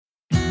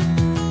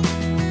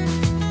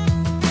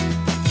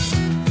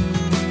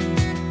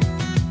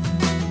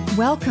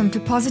Welcome to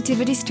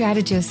Positivity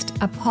Strategist,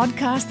 a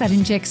podcast that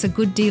injects a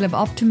good deal of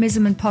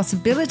optimism and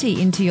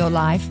possibility into your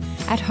life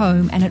at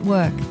home and at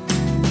work.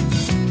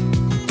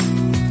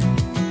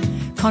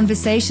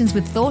 Conversations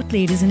with thought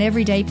leaders and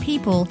everyday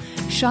people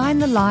shine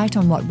the light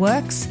on what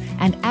works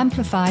and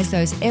amplifies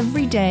those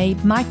everyday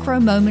micro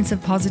moments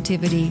of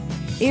positivity,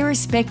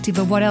 irrespective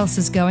of what else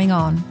is going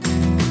on.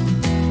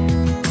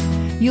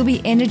 You'll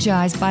be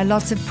energized by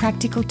lots of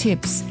practical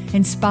tips,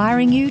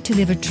 inspiring you to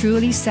live a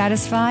truly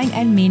satisfying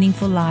and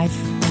meaningful life.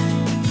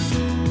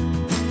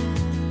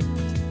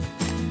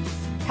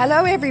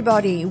 Hello,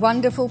 everybody.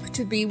 Wonderful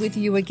to be with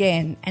you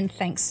again, and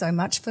thanks so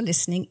much for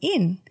listening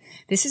in.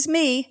 This is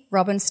me,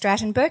 Robin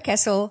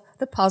Stratton-Burkessel,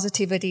 the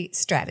Positivity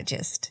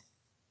Strategist.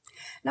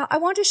 Now, I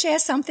want to share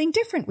something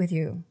different with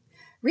you.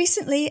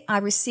 Recently, I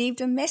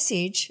received a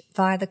message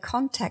via the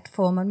contact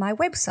form on my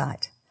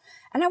website,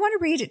 and I want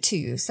to read it to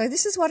you. So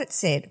this is what it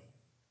said.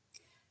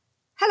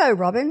 Hello,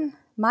 Robin.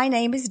 My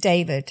name is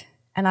David,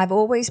 and I've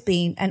always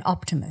been an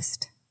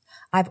optimist.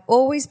 I've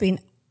always been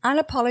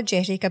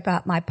unapologetic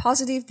about my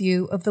positive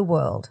view of the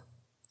world.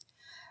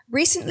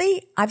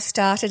 Recently, I've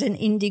started an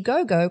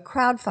Indiegogo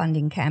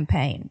crowdfunding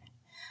campaign.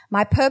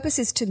 My purpose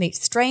is to meet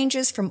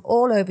strangers from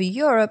all over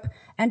Europe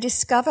and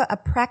discover a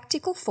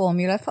practical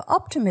formula for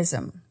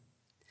optimism.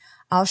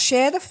 I'll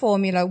share the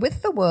formula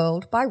with the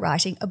world by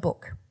writing a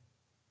book.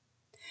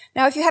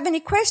 Now, if you have any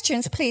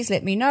questions, please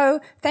let me know.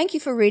 Thank you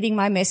for reading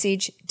my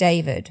message,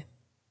 David.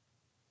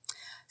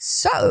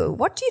 So,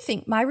 what do you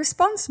think my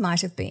response might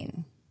have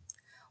been?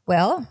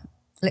 Well,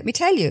 let me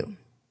tell you.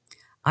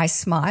 I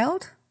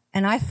smiled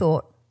and I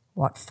thought,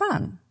 what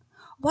fun.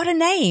 What a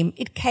name.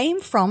 It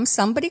came from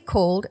somebody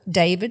called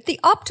David the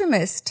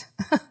Optimist.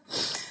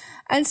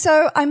 And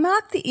so I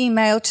marked the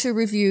email to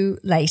review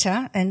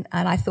later, and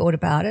I thought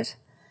about it.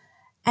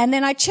 And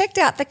then I checked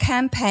out the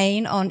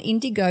campaign on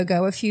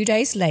Indiegogo a few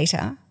days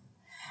later.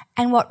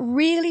 And what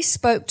really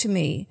spoke to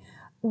me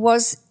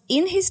was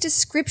in his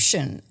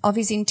description of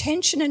his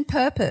intention and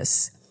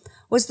purpose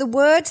was the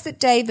words that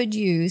David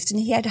used and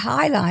he had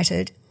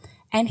highlighted.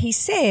 And he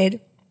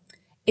said,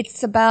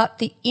 it's about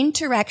the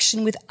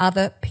interaction with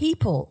other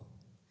people.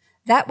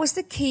 That was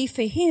the key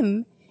for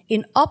him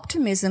in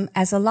optimism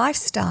as a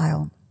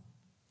lifestyle.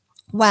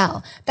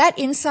 Wow, that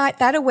insight,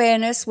 that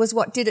awareness was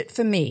what did it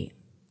for me.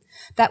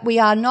 That we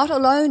are not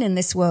alone in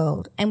this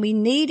world and we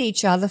need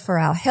each other for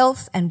our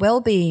health and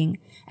well-being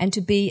and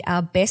to be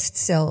our best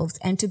selves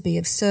and to be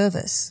of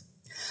service.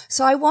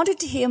 So I wanted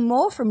to hear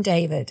more from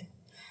David.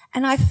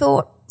 And I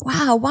thought,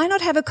 wow, why not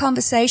have a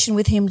conversation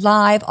with him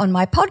live on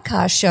my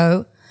podcast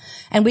show,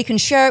 and we can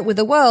share it with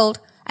the world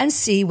and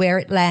see where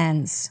it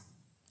lands.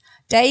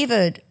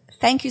 David,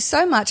 thank you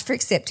so much for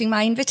accepting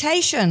my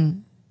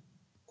invitation.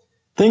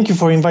 Thank you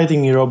for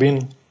inviting me,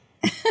 Robin.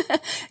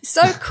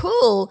 So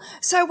cool.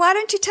 So why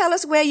don't you tell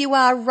us where you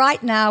are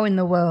right now in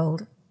the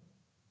world?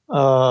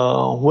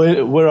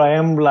 Where I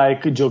am,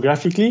 like,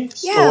 geographically?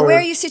 Yeah, where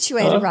are you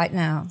situated right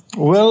now?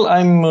 Well,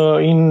 I'm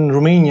in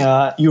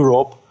Romania,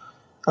 Europe,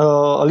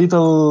 a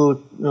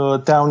little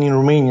town in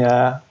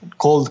Romania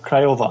called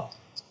Craiova.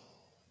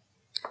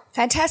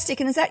 Fantastic.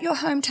 And is that your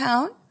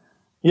hometown?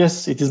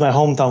 Yes, it is my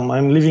hometown.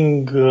 I'm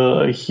living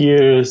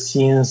here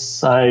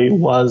since I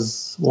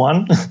was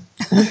one.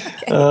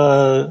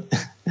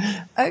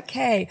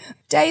 Okay.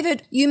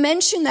 David, you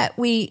mentioned that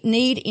we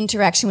need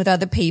interaction with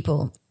other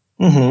people.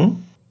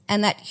 Mm-hmm.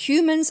 And that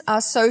humans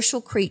are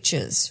social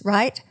creatures,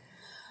 right?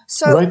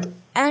 So, right.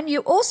 And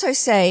you also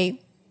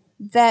say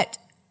that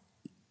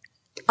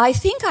I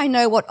think I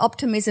know what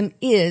optimism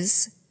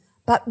is,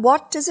 but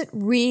what does it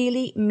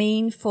really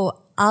mean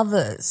for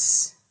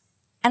others?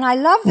 And I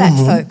love that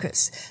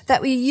focus,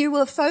 that you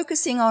were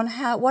focusing on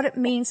what it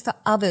means for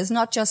others,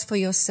 not just for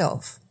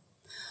yourself.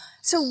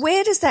 So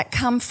where does that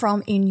come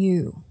from in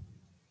you?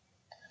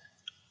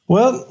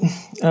 Well,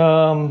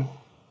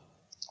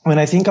 when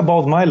I think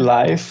about my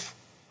life,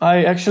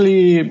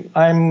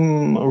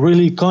 I'm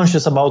really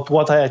conscious about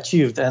what I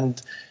achieved and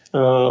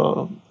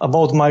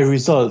about my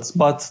results.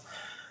 But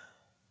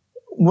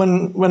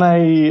when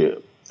I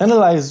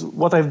analyze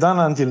what I've done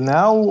until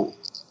now,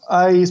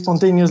 I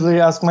spontaneously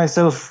ask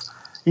myself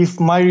if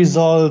my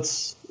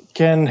results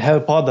can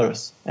help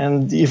others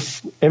and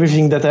if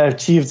everything that I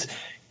achieved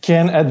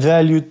can add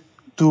value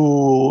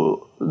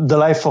to the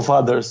life of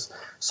others.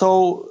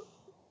 So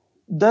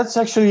that's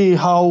actually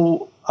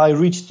how I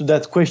reached to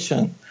that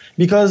question.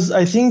 Because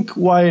I think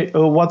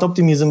what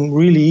optimism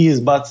really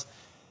is, but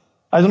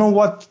I don't know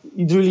what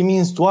it really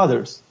means to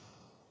others.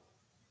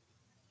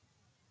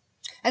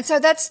 And so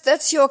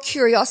that's your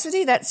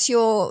curiosity, that's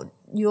your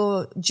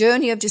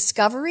journey of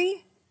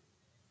discovery?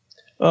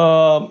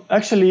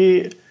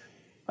 Actually,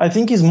 I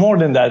think it's more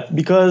than that,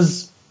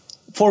 because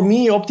for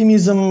me,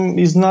 optimism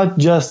is not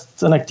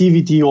just an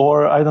activity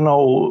or, I don't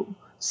know,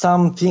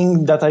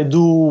 something that I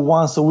do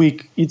once a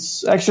week.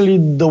 It's actually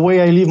the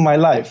way I live my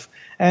life.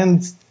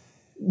 And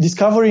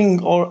discovering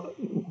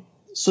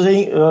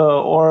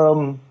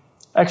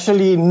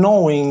actually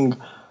knowing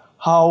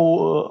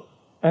how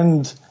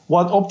and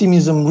what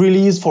optimism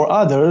really is for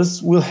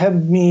others will help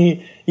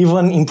me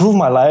even improve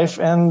my life,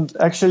 and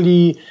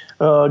actually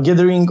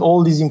gathering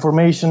all this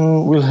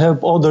information will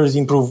help others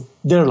improve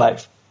their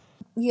life.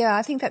 Yeah,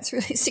 I think that's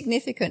really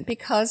significant,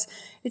 because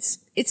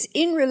it's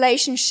in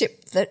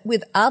relationship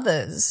with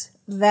others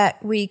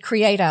that we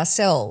create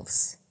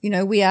ourselves. You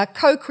know, we are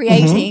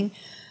co-creating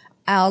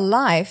our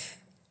life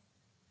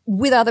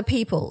with other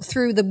people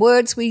through the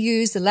words we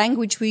use, the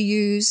language we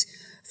use,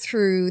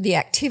 through the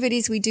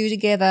activities we do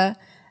together.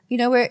 You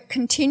know, we're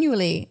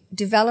continually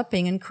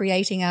developing and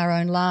creating our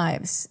own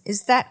lives.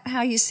 Is that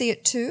how you see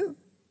it too?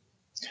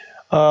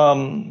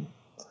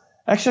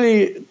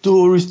 Actually,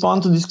 to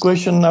respond to this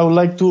question, I would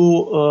like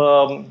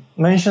to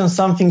mention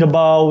something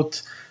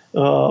about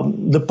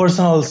the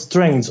personal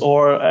strengths,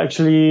 or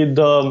actually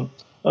the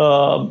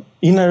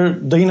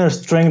inner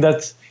strength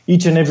that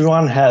each and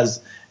everyone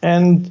has.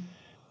 And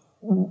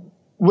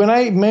when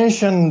I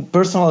mention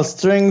personal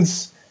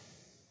strengths,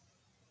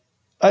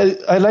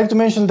 I like to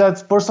mention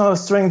that personal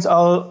strengths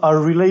are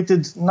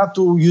related not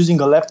to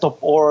using a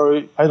laptop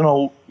or, I don't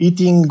know,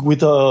 eating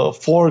with a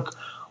fork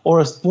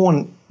or a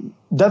spoon.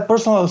 That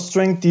personal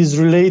strength is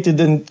related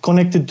and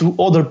connected to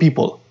other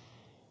people.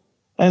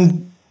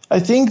 And I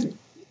think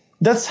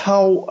that's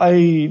how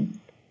I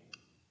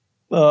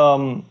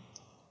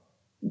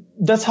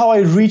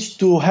reached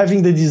to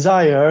having the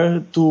desire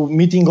to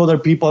meeting other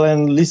people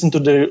and listen to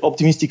their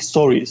optimistic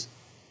stories.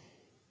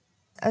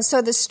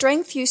 So the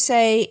strength, you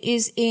say,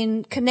 is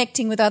in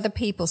connecting with other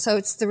people. So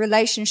it's the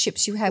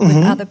relationships you have with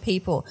other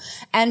people.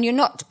 And you're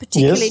not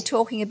particularly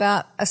talking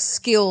about a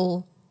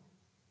skill.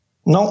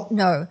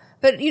 No.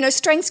 But, you know,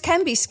 strengths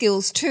can be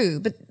skills too.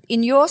 But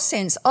in your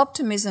sense,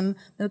 optimism,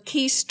 the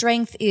key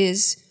strength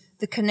is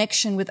the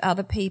connection with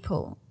other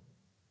people.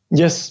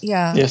 Yes.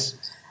 Yeah. Yes.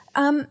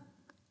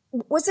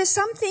 Was there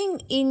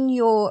something in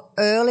your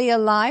earlier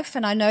life,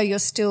 and I know you're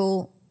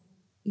still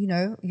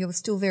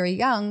very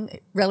young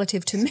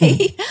relative to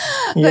me.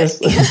 Yes.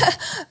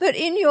 But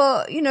in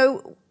your,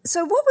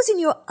 so what was in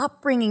your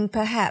upbringing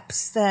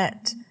perhaps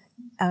that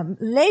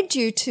led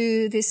you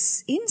to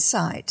this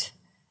insight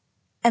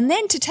and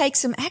then to take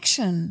some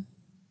action?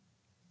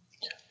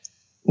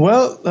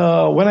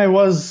 Well, when I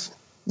was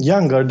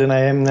younger than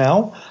I am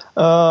now,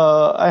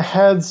 I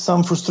had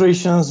some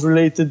frustrations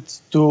related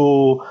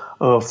to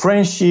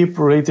friendship,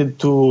 related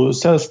to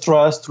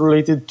self-trust,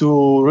 related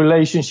to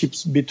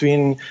relationships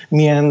between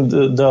me and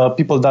the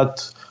people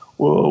that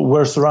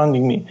were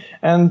surrounding me.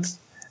 And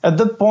at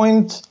that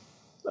point,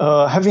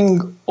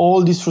 having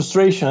all these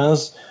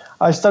frustrations,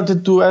 I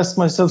started to ask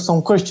myself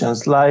some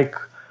questions like,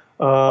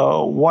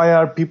 why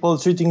are people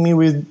treating me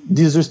with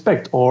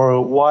disrespect?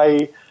 Or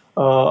why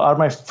are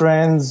my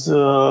friends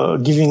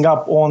giving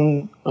up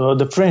on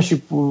the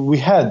friendship we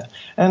had?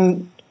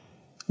 And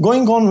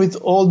going on with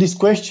all these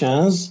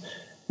questions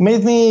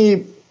made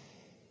me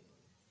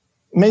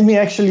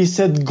actually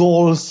set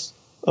goals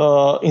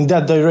in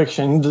that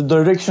direction, in the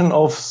direction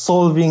of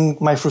solving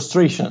my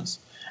frustrations.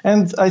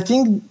 And I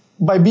think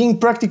by being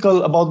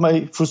practical about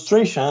my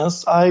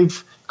frustrations,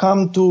 I've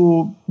come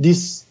to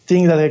this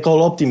thing that I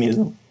call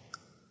optimism.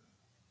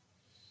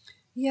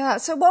 Yeah.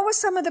 So what were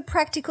some of the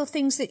practical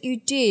things that you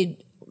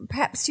did?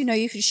 Perhaps, you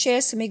could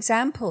share some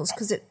examples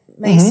because it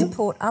may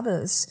support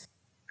others.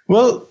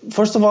 Well,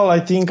 first of all, I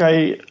think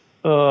I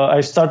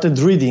started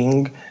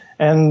reading,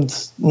 and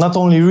not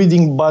only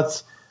reading,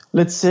 but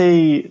let's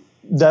say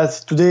that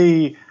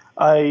today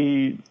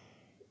I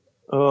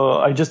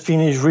just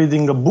finished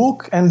reading a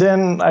book, and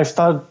then I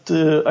start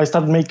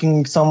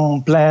making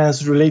some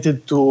plans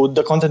related to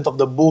the content of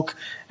the book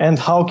and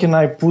how can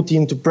I put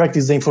into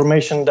practice the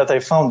information that I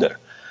found there.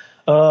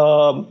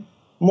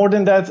 More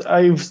than that,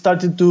 I've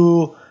started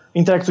to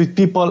interact with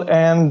people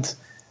and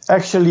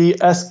actually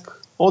ask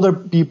other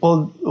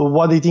people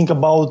what they think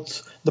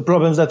about the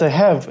problems that I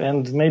have,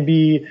 and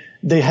maybe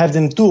they have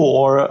them too,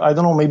 or I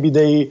don't know, maybe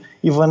they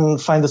even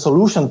find a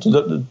solution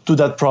to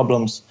that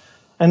problems,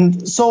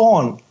 and so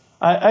on.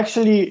 I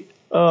actually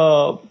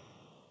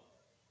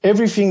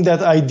everything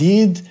that I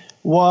did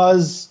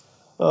was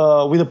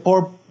with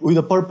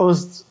a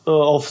purpose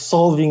of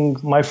solving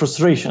my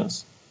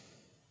frustrations.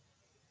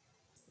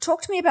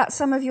 Talk to me about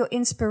some of your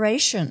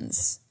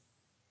inspirations.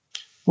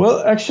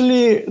 Well,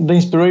 actually, the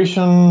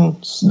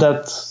inspirations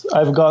that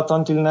I've got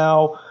until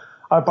now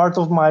are part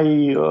of my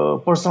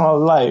personal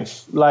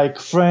life, like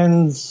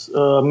friends,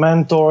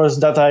 mentors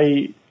that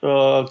I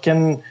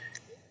can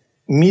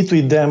meet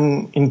with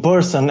them in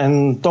person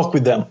and talk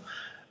with them.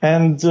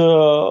 And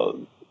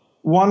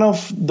one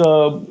of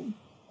the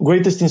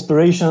greatest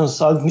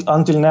inspirations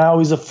until now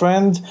is a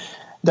friend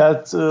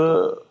that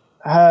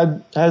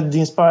had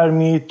inspired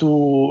me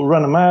to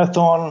run a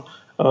marathon,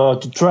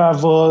 to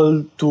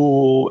travel,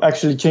 to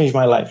actually change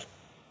my life.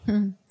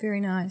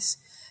 Very nice.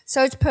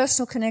 So it's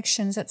personal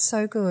connections. That's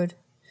so good.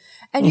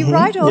 And you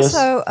write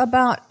also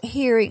about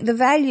hearing, the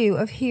value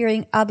of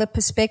hearing other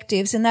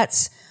perspectives, and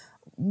that's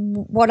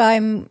what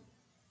I'm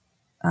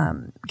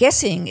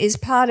guessing is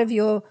part of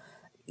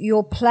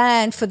your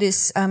plan for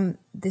this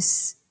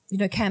this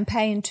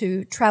campaign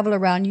to travel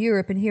around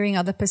Europe and hearing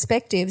other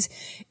perspectives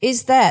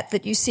is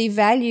that you see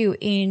value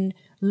in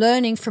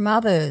learning from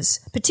others,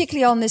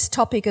 particularly on this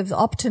topic of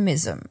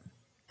optimism.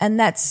 And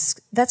that's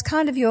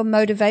kind of your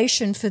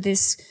motivation for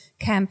this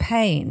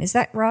campaign. Is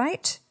that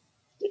right?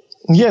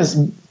 Yes,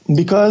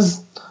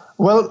 because,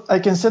 well, I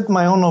can set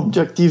my own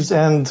objectives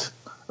and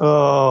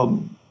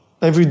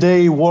every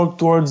day work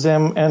towards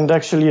them and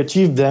actually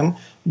achieve them.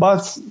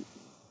 But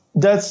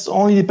that's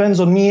only depends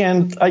on me,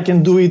 and I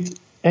can do it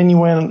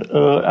anywhere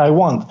I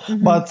want.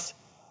 Mm-hmm. But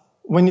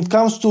when it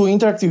comes to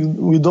interacting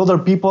with other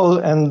people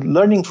and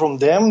learning from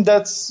them,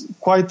 that's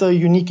quite a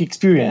unique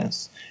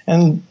experience.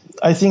 And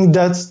I think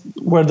that's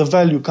where the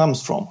value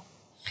comes from.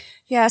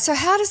 Yeah, so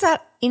how does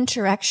that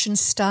interaction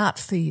start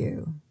for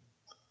you?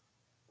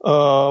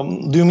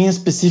 Do you mean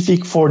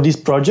specific for this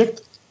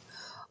project?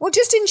 Well,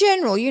 just in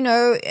general,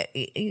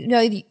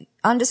 the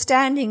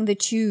understanding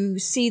that you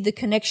see the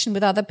connection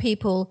with other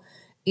people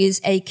is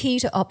a key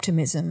to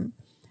optimism,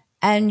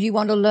 and you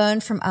want to learn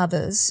from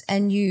others,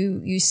 and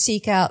you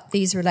seek out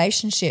these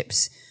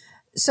relationships.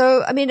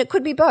 So, I mean, it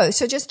could be both.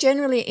 So just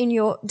generally in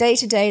your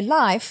day-to-day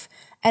life,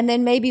 and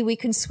then maybe we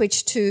can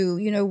switch to,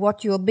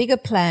 what your bigger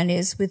plan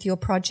is with your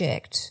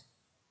project.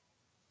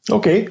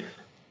 Okay.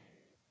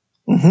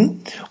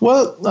 Mm-hmm.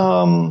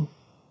 Well,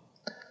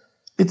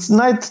 it's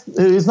not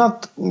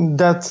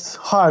that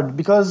hard,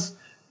 because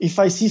if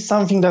I see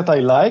something that I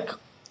like,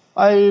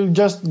 I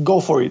just go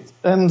for it.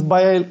 And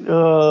by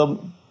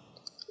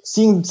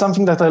seeing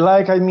something that I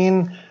like, I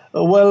mean,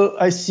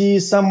 I see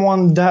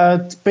someone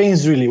that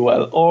paints really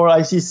well, or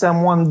I see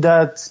someone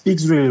that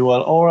speaks really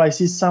well, or I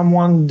see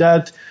someone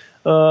that,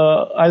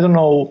 has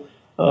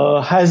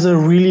a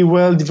really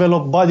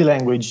well-developed body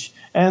language.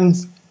 And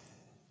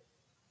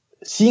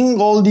seeing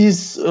all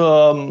these,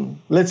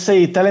 let's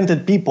say,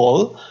 talented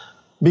people,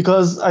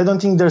 because I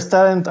don't think there's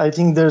talent, I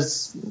think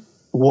there's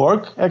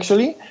work,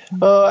 actually,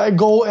 I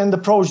go and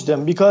approach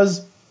them,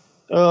 because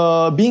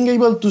being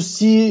able to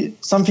see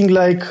something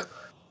like,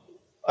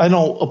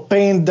 a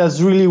paint that's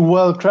really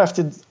well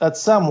crafted at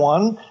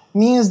someone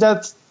means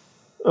that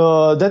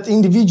that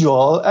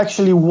individual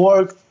actually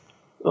worked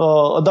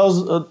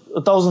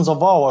thousands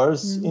of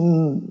hours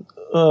in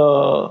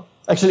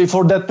actually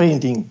for that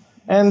painting.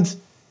 And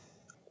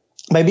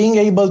by being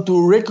able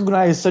to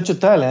recognize such a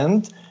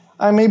talent,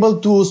 I'm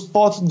able to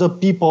spot the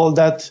people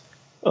that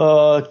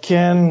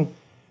can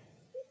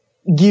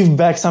give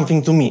back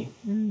something to me.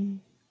 Mm.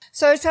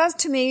 So it sounds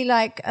to me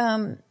like,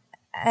 and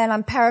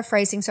I'm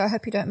paraphrasing, so I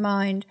hope you don't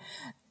mind,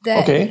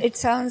 that It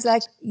sounds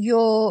like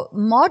you're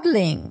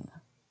modeling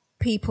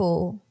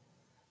people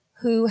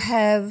who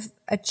have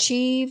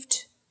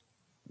achieved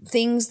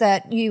things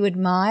that you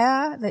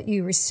admire, that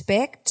you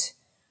respect.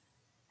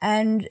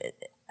 And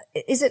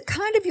is it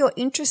kind of you're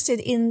interested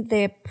in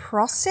their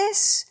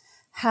process,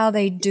 how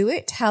they do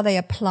it, how they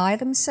apply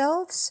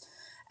themselves?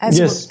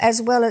 Yes.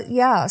 As well as,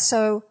 yeah.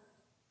 So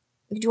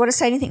do you want to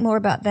say anything more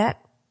about that?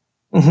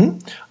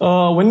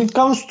 Mm-hmm. When it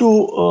comes to,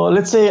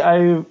 let's say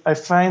I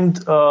find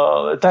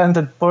a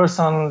talented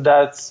person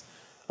that's,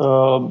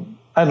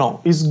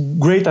 is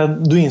great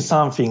at doing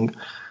something.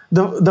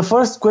 The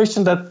first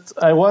question that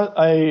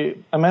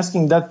I'm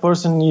asking that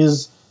person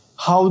is,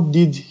 how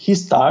did he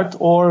start,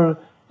 or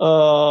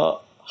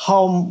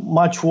how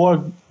much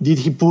work did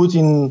he put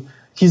in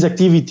his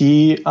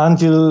activity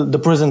until the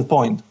present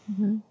point?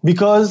 Mm-hmm.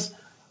 Because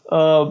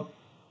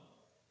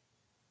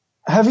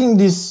having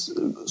this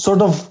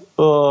sort of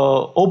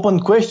open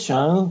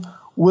question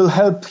will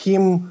help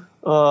him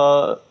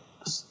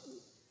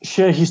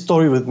share his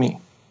story with me.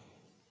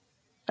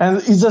 And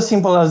it's as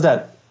simple as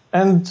that.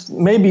 And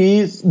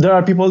maybe there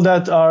are people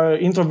that are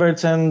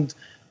introverts and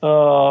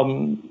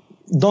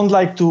don't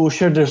like to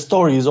share their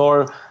stories,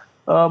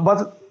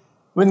 but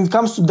when it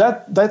comes to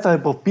that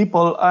type of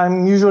people,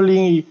 I'm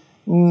usually,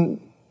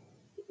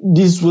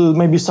 this will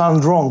maybe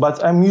sound wrong,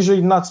 but I'm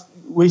usually not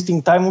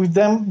wasting time with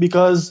them,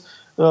 because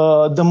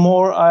the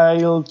more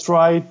I'll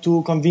try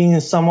to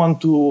convince someone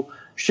to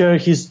share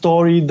his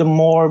story, the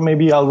more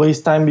maybe I'll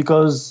waste time,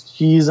 because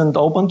he isn't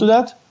open to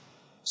that.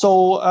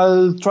 So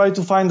I'll try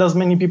to find as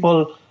many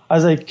people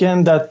as I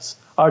can that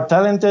are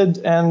talented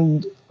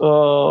and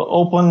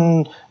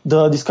open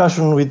the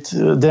discussion with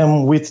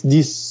them with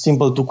these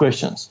simple two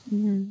questions.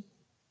 Mm-hmm.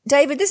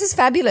 David, this is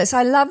fabulous.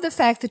 I love the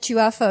fact that you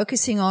are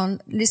focusing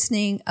on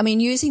using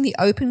the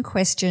open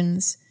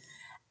questions,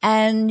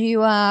 and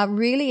you are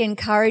really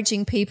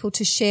encouraging people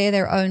to share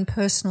their own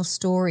personal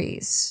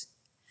stories.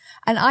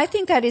 And I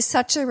think that is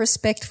such a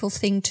respectful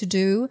thing to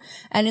do.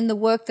 And in the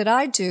work that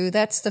I do,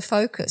 that's the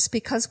focus,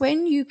 because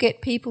when you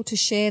get people to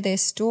share their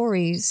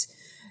stories,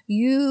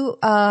 you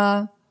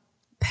are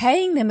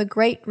paying them a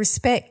great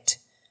respect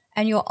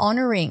and you're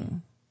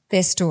honoring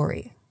their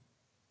story.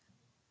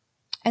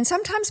 And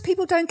sometimes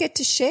people don't get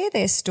to share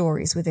their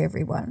stories with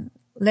everyone,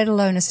 let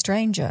alone a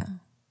stranger.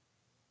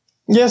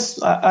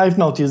 Yes, I've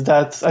noticed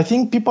that. I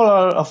think people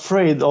are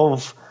afraid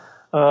of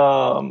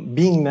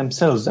being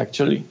themselves,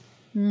 actually.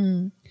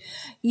 Mm.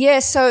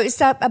 Yes, so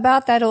it's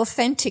about that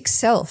authentic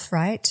self,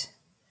 right?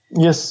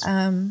 Yes.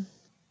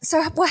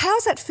 So, well,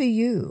 how's that for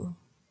you?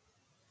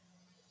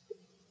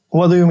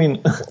 What do you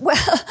mean? Well,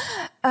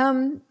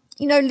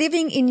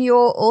 living in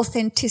your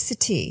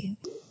authenticity.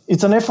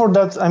 It's an effort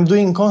that I'm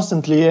doing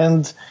constantly,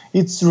 and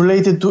it's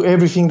related to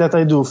everything that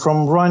I do,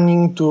 from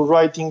running to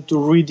writing to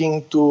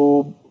reading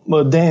to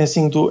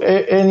dancing to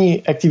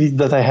any activity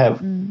that I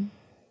have.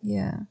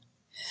 Yeah.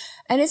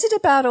 And is it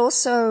about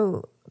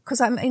also,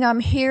 because I'm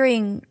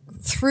hearing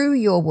through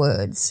your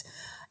words,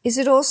 is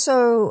it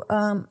also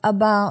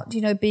about,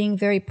 being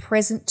very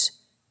present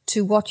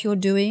to what you're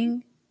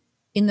doing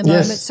in the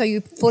moment? So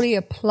you fully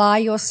apply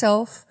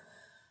yourself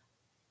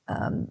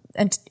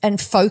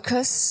and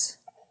focus?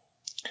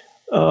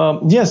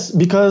 Yes,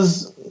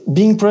 because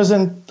being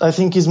present, I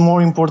think, is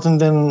more important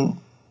than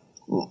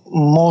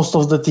most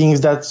of the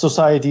things that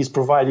society is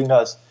providing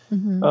us.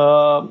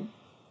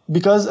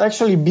 Because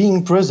actually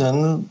being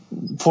present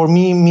for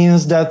me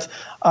means that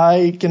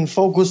I can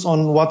focus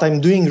on what I'm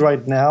doing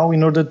right now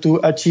in order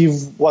to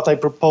achieve what I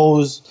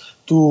propose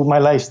to my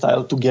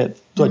lifestyle to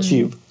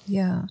achieve.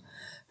 Yeah,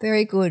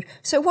 very good.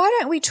 So why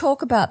don't we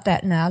talk about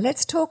that now?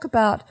 Let's talk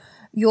about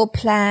your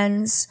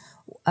plans,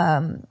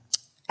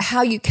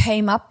 how you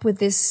came up with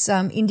this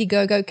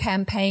Indiegogo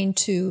campaign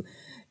to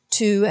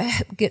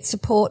get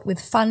support with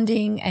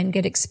funding and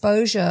get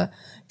exposure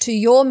to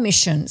your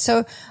mission.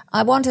 So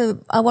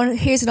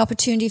here's an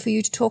opportunity for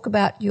you to talk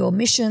about your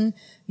mission,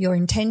 your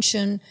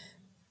intention,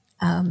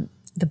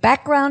 the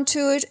background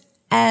to it,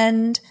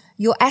 and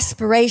your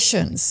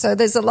aspirations. So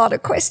there's a lot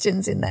of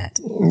questions in that.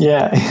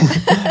 Yeah,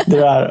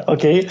 there are.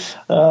 Okay.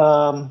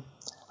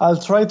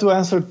 I'll try to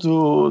answer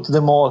to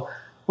them all.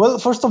 Well,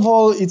 first of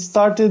all, it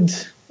started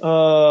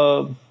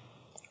from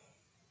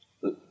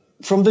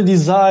the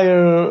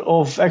desire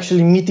of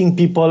actually meeting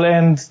people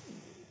and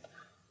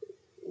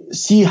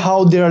see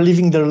how they are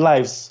living their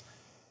lives.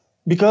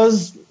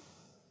 Because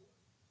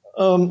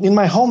in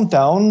my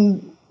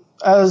hometown,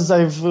 as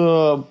I've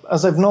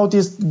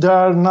noticed, there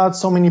are not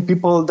so many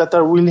people that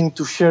are willing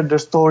to share their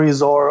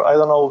stories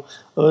or,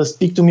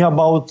 speak to me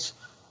about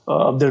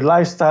their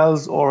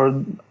lifestyles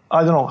or,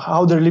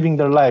 how they're living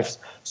their lives.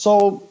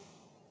 So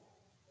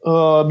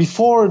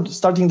before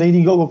starting the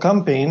Indiegogo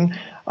campaign,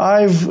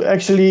 I've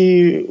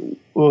actually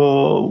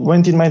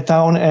went in my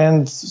town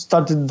and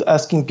started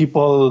asking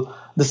people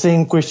the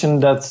same question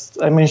that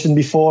I mentioned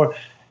before,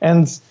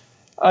 and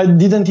I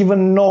didn't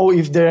even know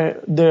if they're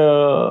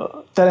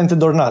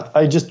talented or not.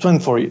 I just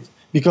went for it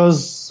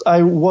because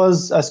I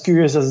was as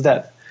curious as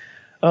that.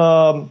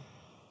 When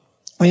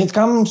it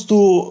comes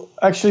to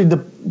actually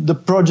the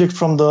project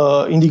from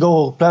the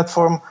Indiegogo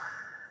platform,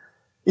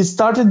 it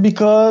started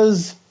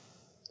because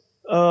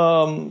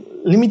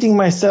limiting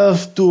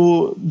myself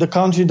to the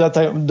country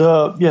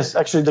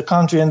the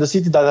country and the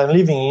city that I'm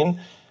living in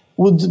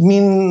would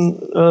mean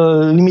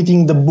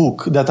limiting the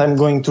book that I'm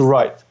going to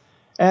write.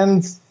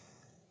 And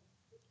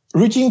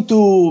reaching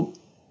to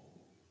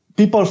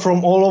people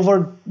from all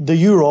over the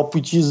Europe,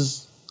 which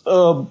is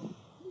a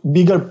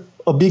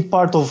big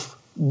part of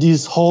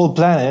this whole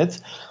planet,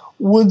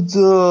 would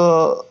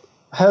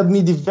help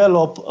me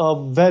develop a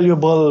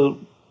valuable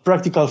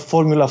practical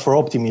formula for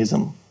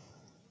optimism.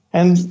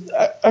 And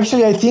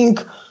actually, I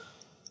think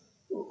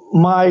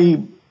my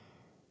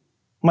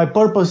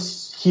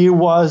purpose here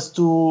was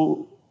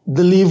to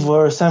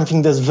deliver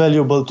something that's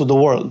valuable to the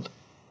world.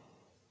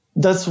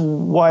 That's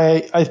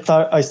why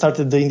I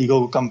started the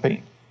Indiegogo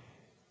campaign.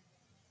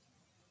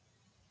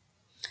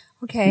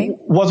 Okay.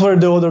 What were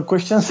the other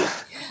questions?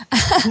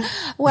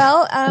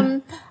 Well,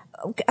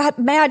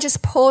 may I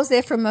just pause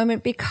there for a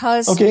moment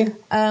because,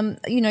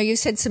 you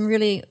said some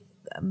really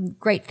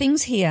great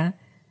things here.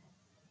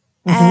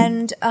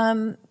 And,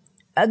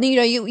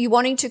 you're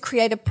wanting to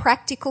create a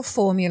practical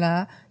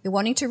formula, you're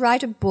wanting to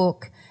write a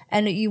book,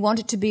 and you want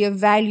it to be of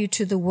value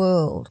to the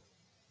world.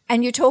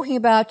 And you're talking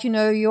about,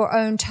 your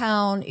own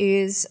town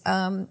is,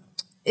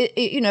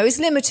 is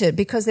limited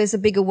because there's a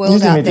bigger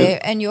world out there,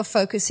 and you're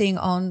focusing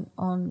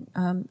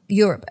on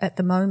Europe at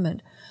the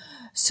moment.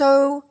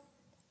 So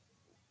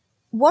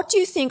what do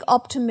you think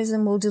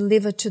optimism will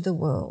deliver to the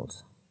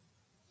world?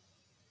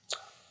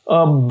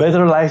 A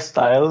better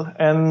lifestyle,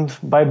 and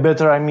by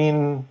better I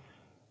mean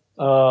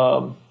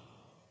a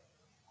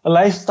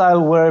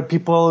lifestyle where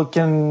people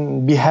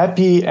can be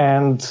happy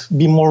and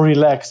be more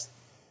relaxed,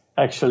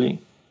 actually.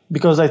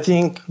 Because I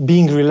think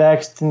being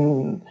relaxed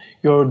in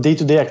your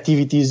day-to-day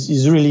activities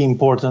is really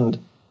important.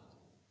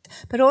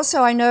 But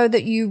also I know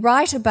that you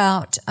write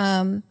about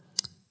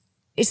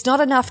it's not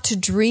enough to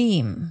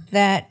dream,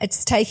 that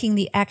it's taking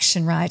the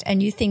action, right?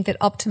 And you think that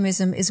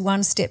optimism is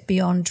one step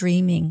beyond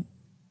dreaming.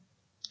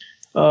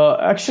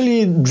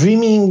 Actually,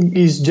 dreaming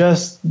is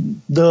just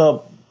the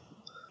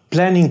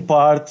planning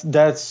part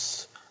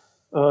that's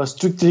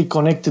strictly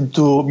connected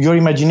to your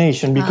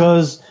imagination,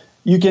 because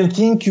you can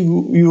think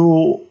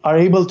you are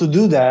able to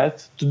do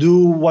that, to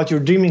do what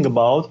you're dreaming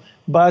about,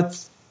 but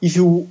if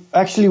you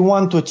actually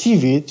want to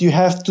achieve it, you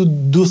have to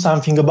do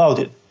something about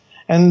it.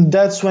 And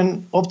that's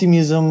when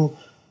optimism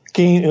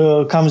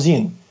comes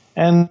in.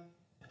 And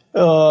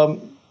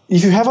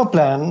if you have a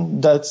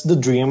plan, that's the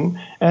dream.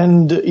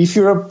 And if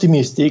you're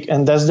optimistic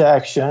and that's the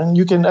action,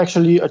 you can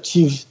actually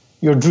achieve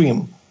your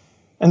dream.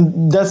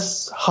 And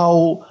that's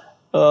how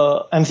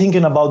I'm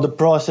thinking about the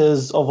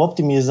process of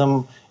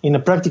optimism in a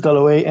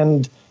practical way,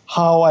 and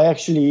how I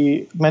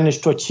actually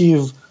managed to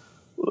achieve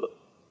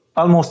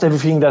almost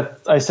everything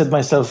that I set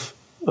myself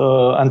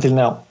until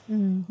now.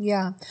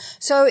 Yeah.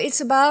 So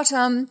it's about,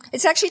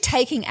 it's actually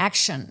taking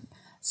action.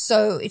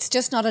 So it's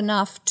just not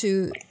enough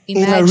to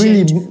imagine. In a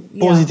really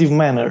positive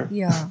manner.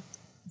 Yeah.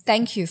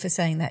 Thank you for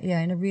saying that.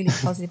 Yeah, in a really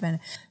positive manner.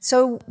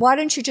 So why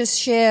don't you just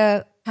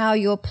share how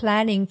you're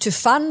planning to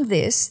fund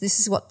this? This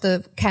is what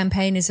the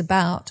campaign is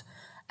about,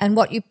 and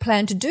what you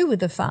plan to do with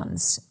the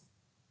funds.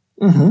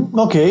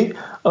 Okay.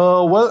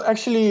 Well,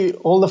 actually,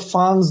 all the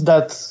funds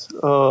that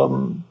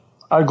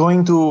are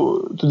going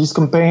to this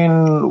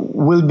campaign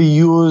will be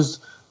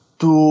used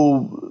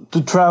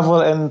to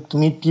travel and to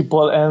meet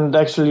people and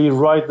actually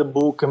write the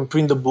book and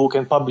print the book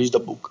and publish the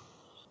book.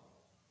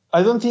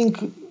 I don't think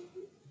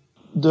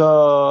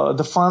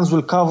the funds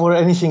will cover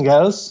anything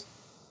else.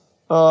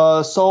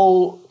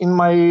 So in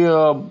my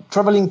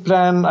traveling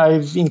plan,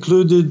 I've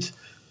included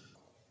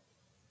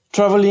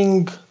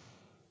traveling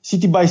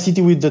city by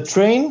city with the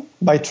train,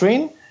 by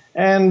train,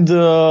 and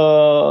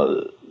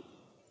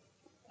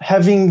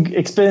having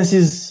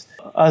expenses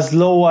as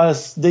low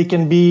as they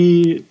can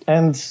be,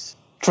 and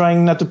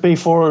trying not to pay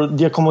for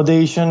the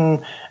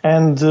accommodation,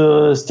 and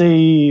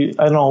stay,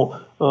 I don't know,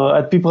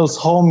 at people's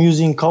home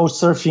using couch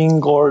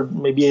surfing or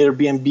maybe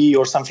Airbnb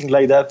or something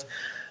like that.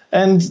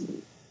 And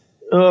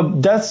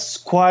that's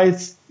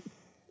quite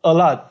a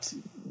lot.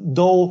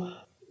 Though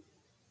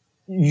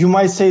you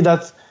might say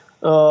that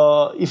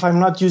if I'm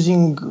not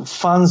using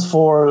funds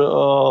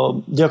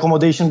for the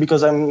accommodation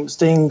because I'm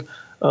staying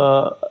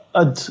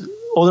at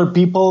other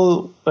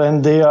people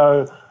and they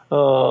are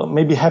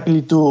maybe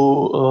happy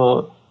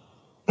to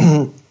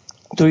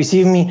to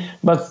receive me,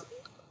 but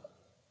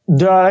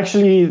there are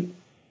actually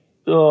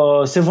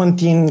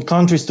 17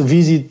 countries to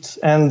visit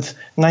and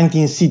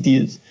 19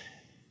 cities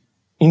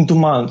in 2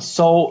 months.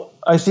 So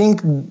I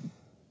think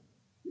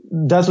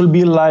that will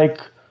be like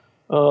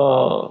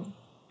a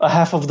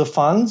half of the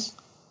funds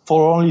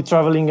for only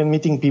traveling and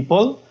meeting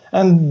people,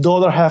 and the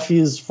other half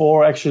is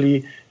for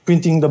actually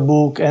printing the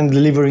book and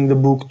delivering the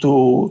book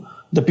to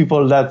the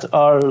people that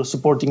are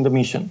supporting the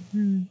mission.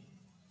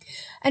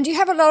 And do you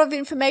have a lot of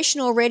information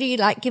already,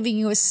 like giving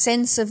you a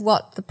sense of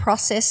what the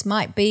process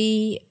might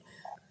be?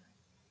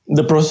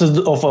 The process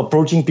of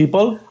approaching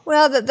people?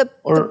 Well, the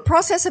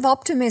process of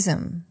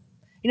optimism.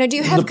 You know, do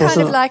you have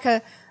kind of like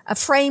a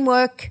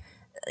framework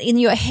in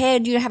your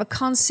head? You have a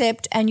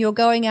concept and you're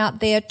going out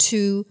there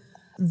to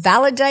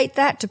validate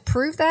that, to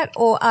prove that?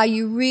 Or are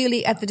you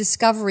really at the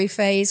discovery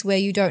phase where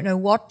you don't know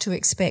what to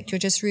expect? You're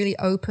just really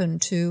open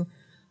to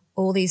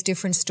all these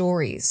different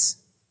stories.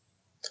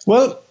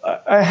 Well,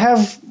 I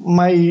have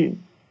my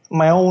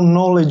own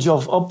knowledge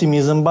of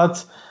optimism,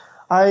 but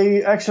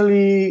I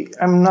actually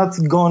am not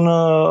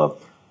gonna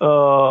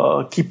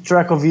keep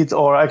track of it,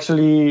 or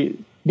actually,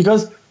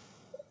 because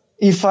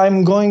if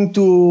I'm going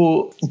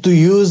to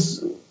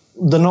use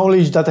the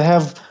knowledge that I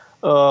have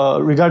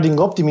regarding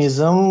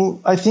optimism,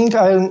 I think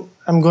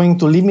I'm going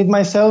to limit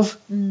myself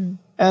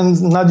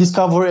and not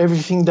discover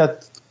everything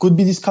that could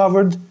be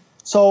discovered.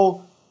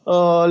 So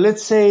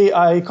let's say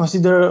I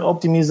consider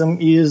optimism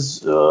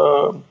is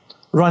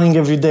running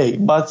every day,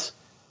 but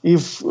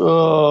if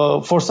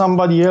for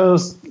somebody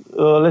else,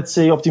 let's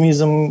say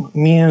optimism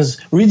means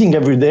reading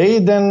every day,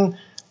 then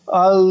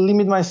I'll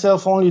limit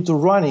myself only to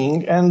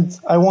running, and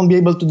I won't be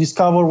able to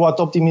discover what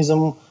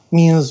optimism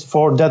means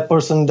for that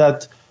person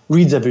that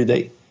reads every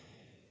day.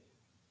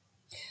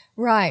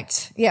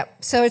 Right. Yeah.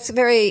 So it's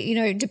very,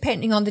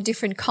 depending on the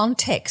different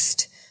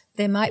context,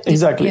 there might be.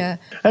 Exactly. Yeah.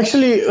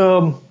 Actually,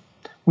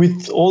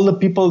 with all the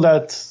people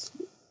that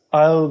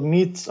I'll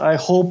meet, I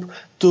hope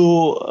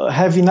to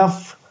have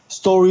enough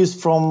stories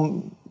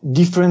from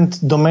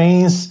different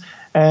domains,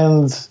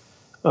 and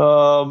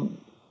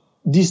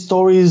these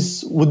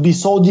stories would be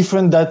so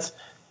different that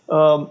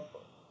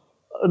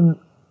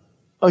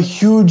a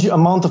huge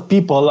amount of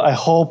people, I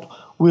hope,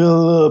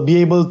 will be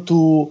able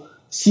to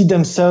see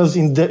themselves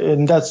in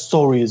that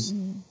stories.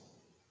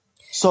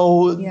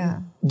 So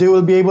they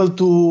will be able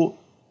to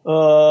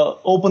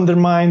open their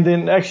mind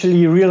and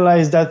actually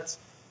realize that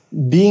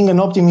being an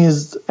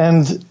optimist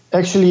and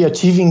actually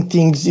achieving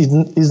things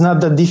is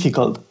not that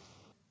difficult.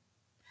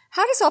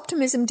 How does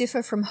optimism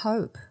differ from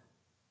hope?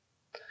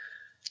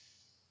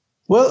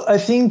 Well, I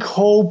think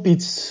hope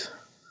is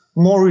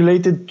more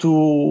related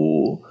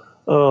to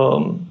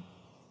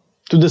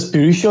the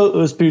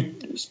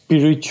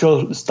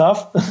spiritual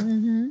stuff.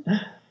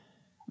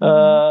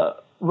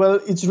 Well,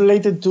 it's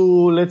related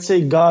to, let's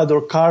say, God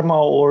or karma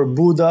or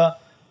Buddha.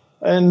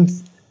 And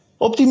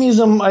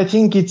optimism, I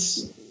think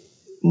it's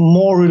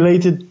more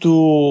related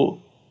to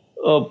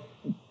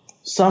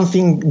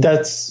something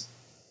that's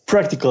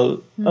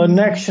practical, an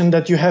action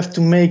that you have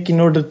to make in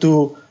order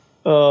to,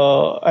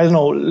 I don't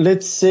know,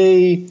 let's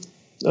say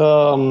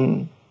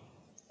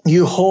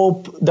you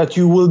hope that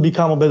you will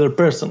become a better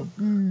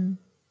person.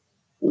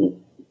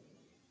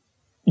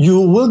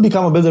 You will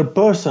become a better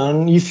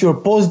person if you're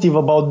positive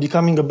about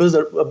becoming a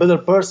better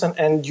person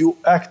and you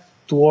act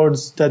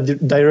towards that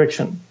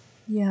direction.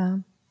 Yeah.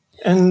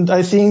 And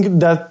I think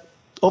that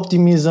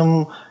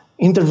optimism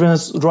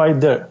intervenes right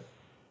there.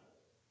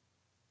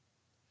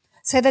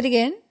 Say that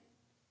again?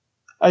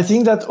 I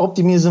think that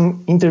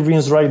optimism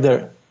intervenes right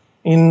there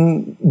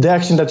in the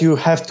action that you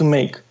have to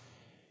make.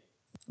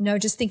 No,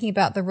 just thinking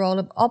about the role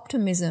of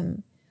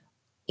optimism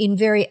in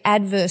very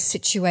adverse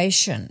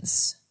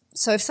situations.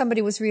 So if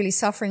somebody was really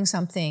suffering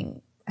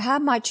something, how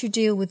might you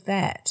deal with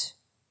that?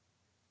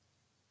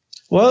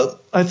 Well,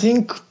 I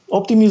think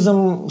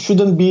optimism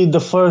shouldn't be the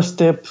first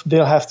step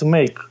they'll have to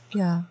make.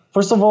 Yeah.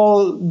 First of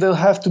all, they'll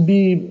have to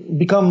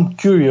become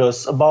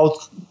curious about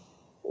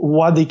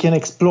what they can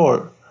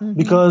explore. Mm-hmm.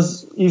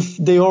 Because if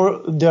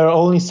they're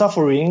only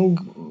suffering,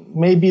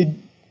 maybe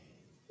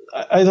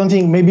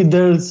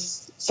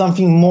there's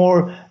something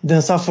more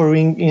than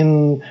suffering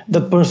in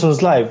that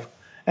person's life.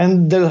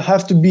 And they'll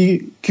have to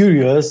be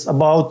curious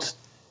about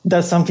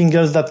that something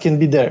else that can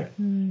be there.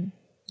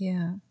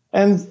 Yeah.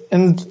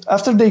 And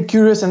after they're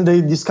curious and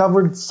they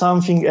discovered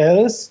something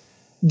else,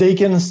 they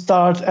can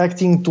start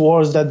acting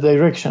towards that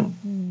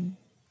direction.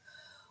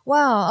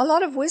 Wow, a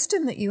lot of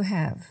wisdom that you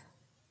have.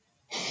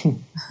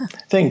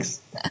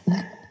 Thanks.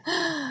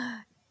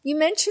 You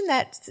mentioned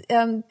that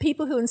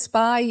people who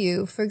inspire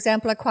you, for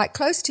example, are quite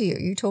close to you.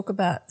 You talk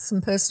about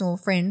some personal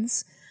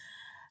friends.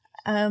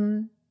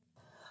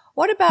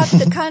 What about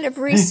the kind of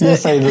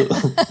research? Yes, I do.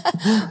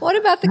 What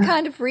about the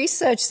kind of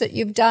research that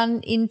you've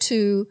done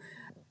into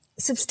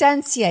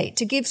substantiate,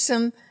 to give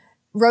some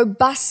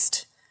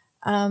robust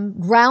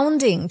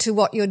grounding to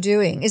what you're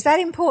doing? Is that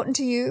important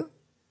to you?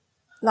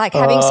 Like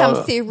having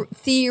some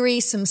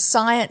theory, some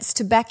science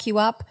to back you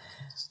up?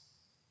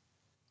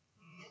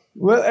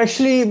 Well,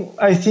 actually,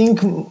 I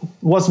think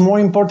what's more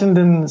important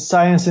than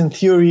science and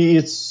theory,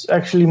 it's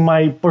actually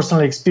my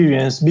personal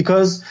experience,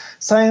 because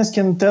science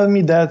can tell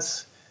me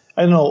that,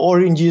 I don't know,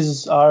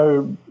 oranges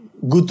are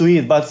good to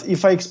eat. But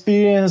if I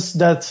experience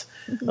that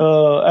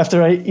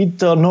after I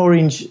eat an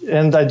orange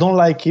and I don't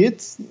like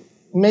it,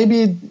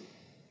 maybe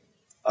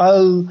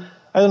I'll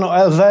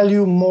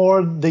value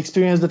more the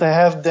experience that I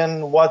have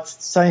than what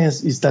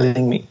science is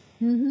telling me.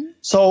 Mm-hmm.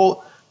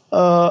 So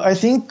I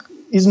think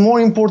it's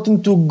more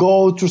important to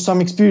go through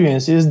some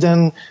experiences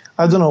than,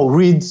 I don't know,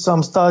 read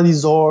some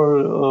studies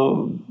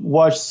or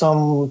watch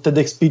some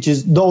TEDx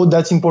speeches, though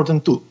that's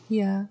important too.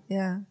 Yeah,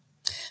 yeah.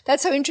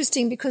 That's so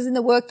interesting, because in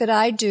the work that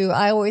I do,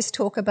 I always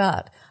talk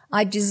about,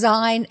 I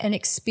design an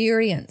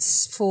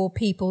experience for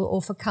people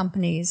or for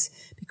companies,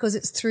 because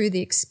it's through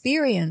the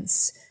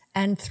experience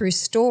and through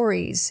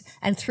stories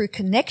and through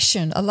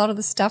connection, a lot of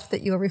the stuff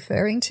that you're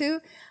referring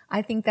to,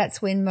 I think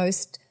that's when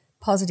most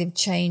positive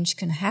change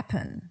can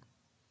happen.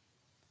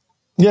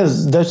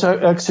 Yes, that's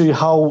actually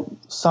how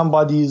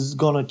somebody is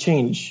going to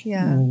change,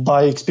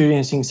 by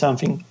experiencing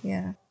something.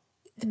 Yeah.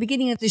 At the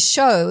beginning of the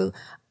show,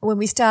 when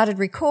we started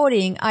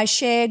recording, I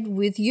shared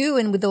with you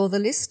and with all the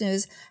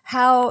listeners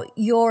how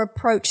your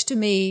approach to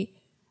me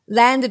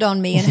landed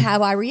on me and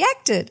how I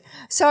reacted.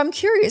 So I'm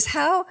curious,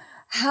 how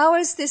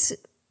is this?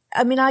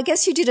 I mean, I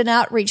guess you did an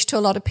outreach to a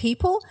lot of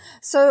people.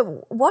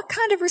 So what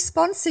kind of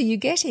response are you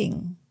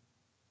getting?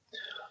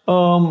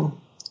 Well,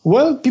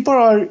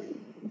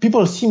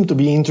 people seem to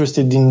be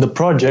interested in the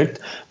project,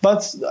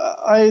 but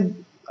I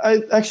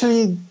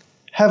actually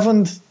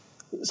haven't.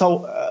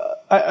 So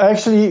I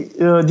actually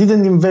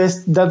didn't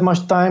invest that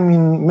much time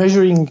in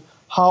measuring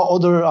how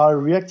others are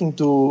reacting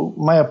to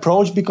my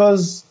approach,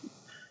 because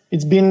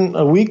it's been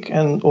a week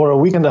or a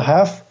week and a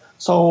half,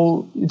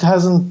 so it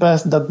hasn't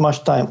passed that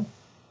much time.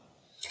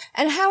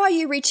 And how are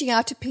you reaching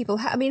out to people?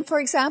 I mean, for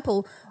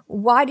example,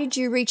 why did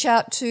you reach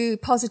out to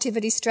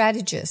Positivity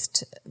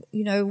Strategist?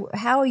 You know,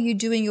 how are you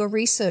doing your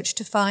research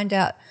to find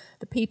out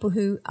the people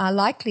who are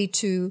likely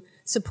to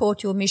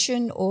support your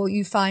mission or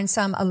you find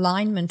some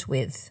alignment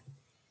with?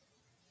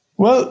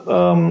 Well,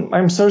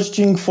 I'm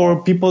searching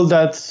for people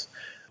that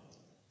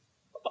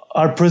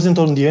are present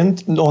on the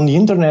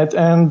internet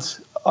and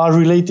are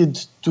related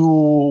to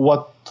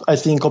what I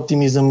think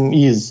optimism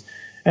is.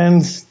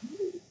 And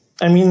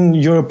I mean,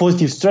 you're a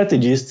positive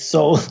strategist,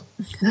 so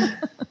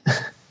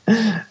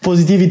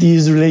positivity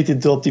is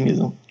related to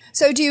optimism.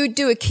 So do you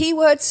do a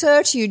keyword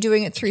search? Are you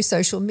doing it through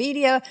social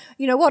media?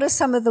 You know, what are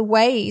some of the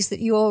ways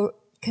that you're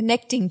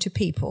connecting to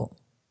people?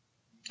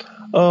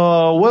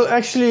 Well,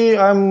 actually,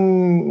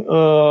 I'm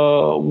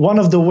one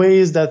of the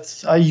ways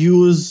that I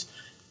use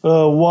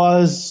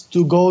was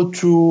to go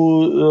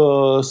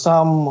through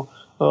some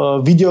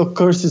video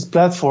courses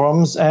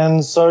platforms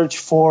and search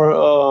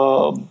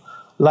for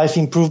life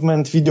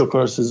improvement video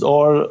courses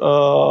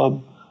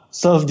or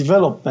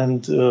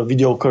self-development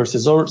video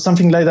courses or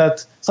something like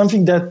that,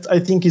 something that I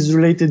think is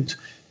related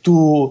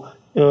to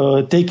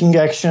taking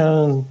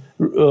action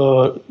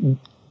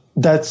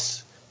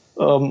that's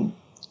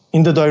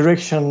in the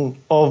direction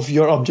of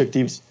your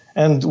objectives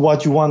and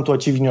what you want to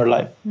achieve in your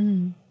life.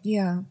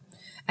 Yeah.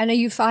 And are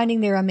you finding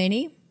there are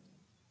many?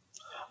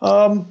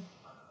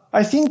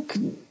 I think,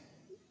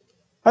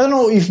 I don't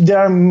know if there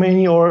are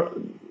many, or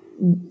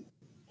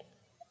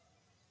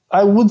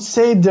I would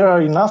say there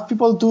are enough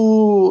people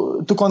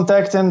to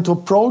contact and to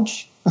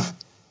approach.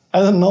 I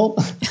don't know.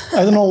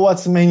 I don't know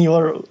what's many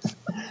or...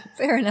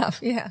 Fair enough,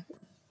 yeah.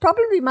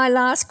 Probably my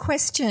last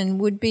question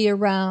would be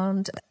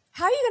around,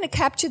 how are you going to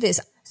capture this?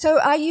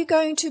 So are you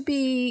going to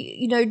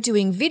be,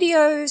 doing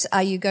videos?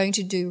 Are you going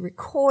to do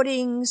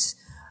recordings?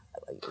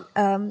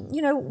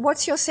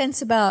 What's your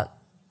sense about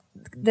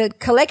the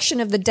collection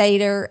of the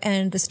data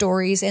and the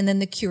stories and then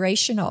the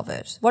curation of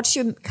it? What's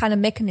your kind of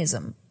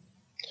mechanism?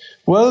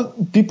 Well,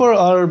 people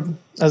are,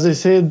 as I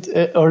said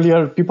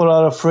earlier, people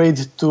are afraid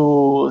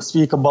to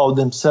speak about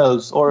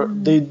themselves, or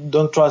they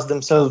don't trust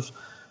themselves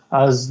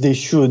as they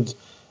should.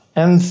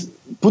 And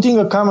putting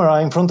a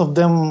camera in front of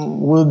them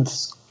would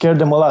scare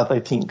them a lot, I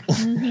think.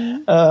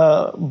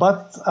 Mm-hmm.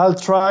 But I'll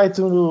try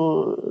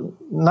to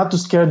not to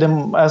scare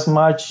them as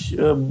much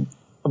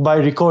by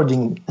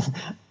recording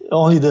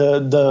only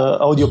the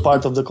audio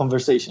part of the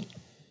conversation.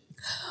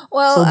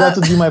 Well, so that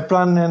would be my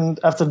plan, and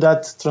after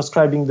that,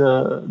 transcribing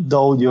the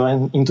audio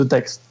and into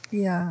text.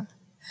 Yeah.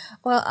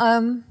 Well,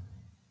 I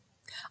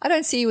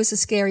don't see you as a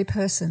scary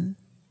person.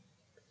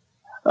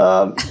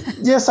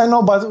 Yes, I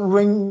know, but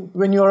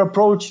when you're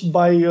approached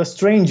by a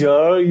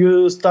stranger,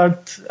 you're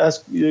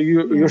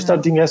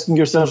starting asking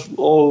yourself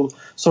all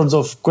sorts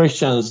of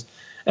questions,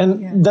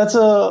 and that's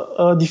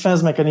a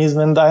defense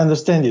mechanism, and I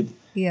understand it.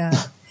 Yeah,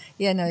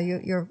 no,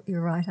 you're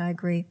right. I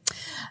agree.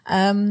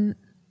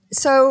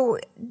 So,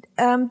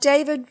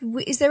 David,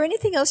 is there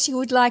anything else you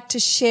would like to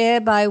share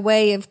by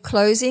way of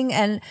closing?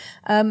 And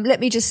let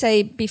me just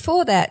say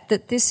before that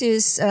this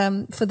is,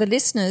 for the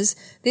listeners,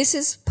 this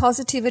is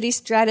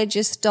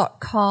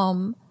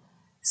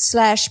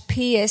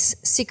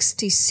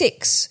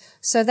positivitystrategist.com/PS66.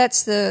 So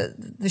that's the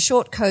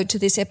short code to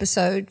this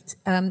episode.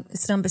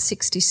 It's number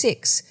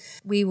 66.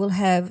 We will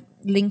have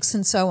links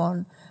and so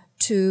on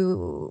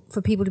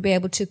for people to be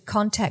able to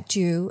contact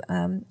you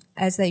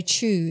as they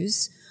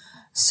choose.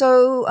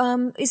 So,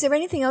 is there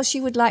anything else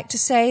you would like to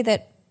say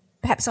that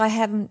perhaps I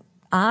haven't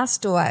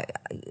asked, or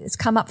it's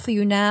come up for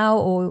you now,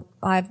 or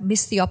I've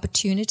missed the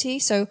opportunity?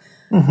 So,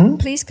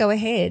 please go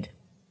ahead.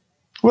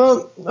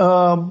 Well,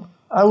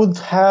 I would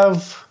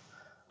have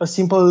a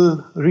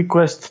simple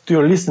request to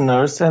your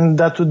listeners, and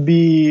that would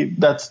be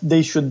that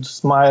they should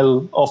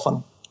smile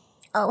often.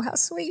 Oh, how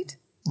sweet.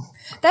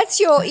 That's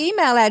your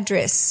email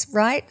address,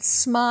 right?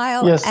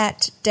 Smile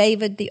at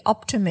David the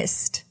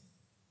Optimist.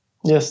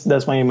 Yes,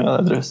 that's my email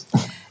address.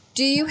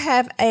 Do you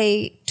have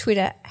a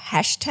Twitter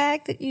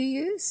hashtag that you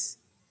use?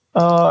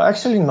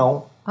 Actually,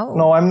 no. Oh.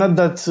 No, I'm not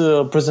that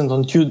present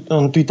on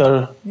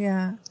Twitter.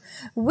 Yeah.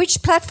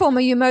 Which platform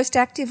are you most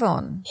active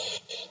on?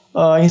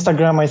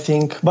 Instagram, I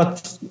think.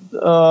 But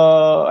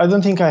I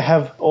don't think I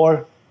have,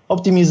 or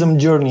Optimism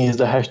Journey is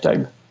the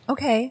hashtag.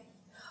 Okay.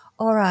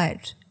 All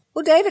right.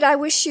 Well, David, I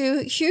wish you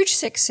huge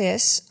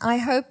success. I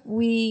hope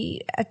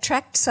we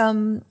attract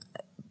some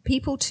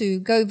people to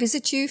go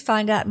visit you,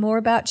 find out more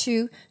about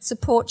you,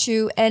 support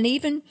you, and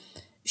even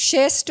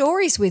share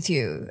stories with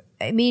you.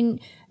 I mean,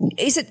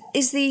 is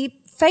the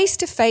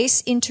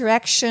face-to-face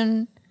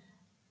interaction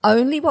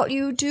only what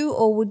you do,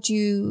 or would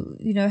you,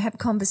 have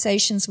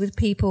conversations with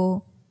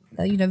people,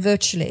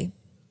 virtually?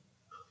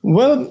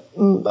 Well,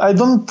 I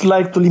don't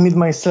like to limit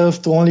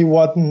myself to only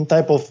one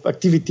type of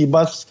activity,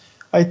 but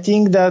I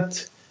think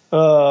that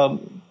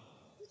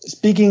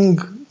speaking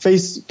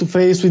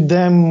face-to-face with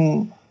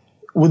them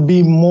would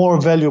be more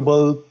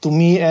valuable to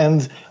me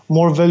and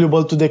more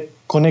valuable to the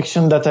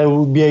connection that I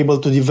will be able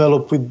to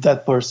develop with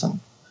that person.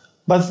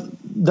 But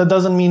that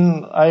doesn't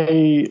mean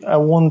I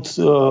won't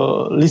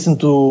listen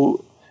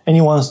to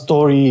anyone's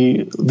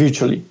story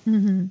virtually.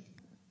 Mm-hmm.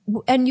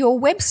 And your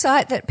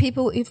website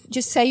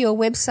just say your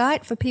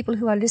website for people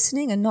who are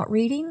listening and not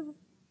reading?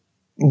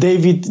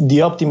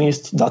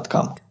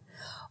 davidtheoptimist.com.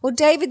 Well,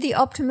 David the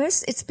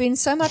Optimist, it's been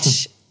so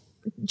much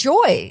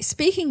joy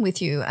speaking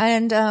with you.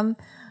 And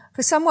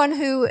for someone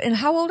and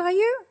how old are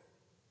you?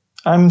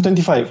 I'm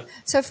 25.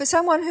 So for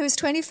someone who's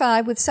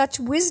 25 with such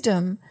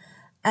wisdom,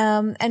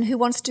 and who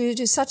wants to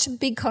do such a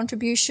big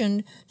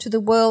contribution to the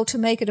world to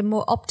make it a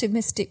more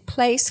optimistic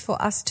place for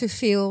us to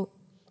feel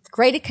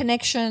greater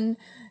connection,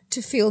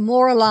 to feel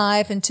more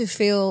alive, and to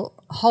feel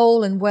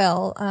whole and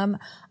well,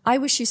 I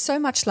wish you so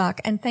much luck,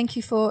 and thank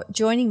you for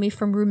joining me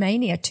from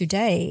Romania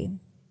today.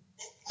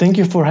 Thank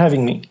you for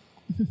having me.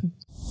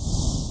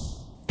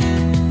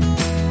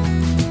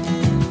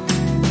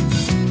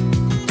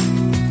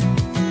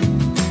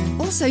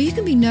 Also, you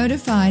can be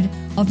notified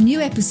of new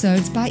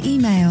episodes by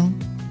email.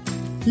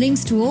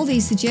 Links to all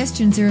these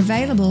suggestions are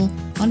available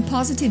on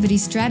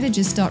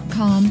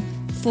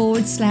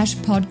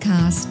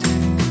positivitystrategist.com/podcast.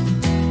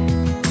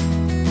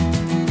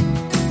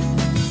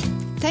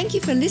 Thank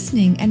you for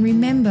listening, and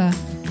remember,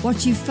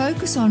 what you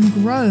focus on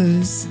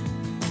grows.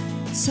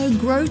 So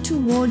grow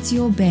towards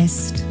your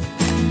best.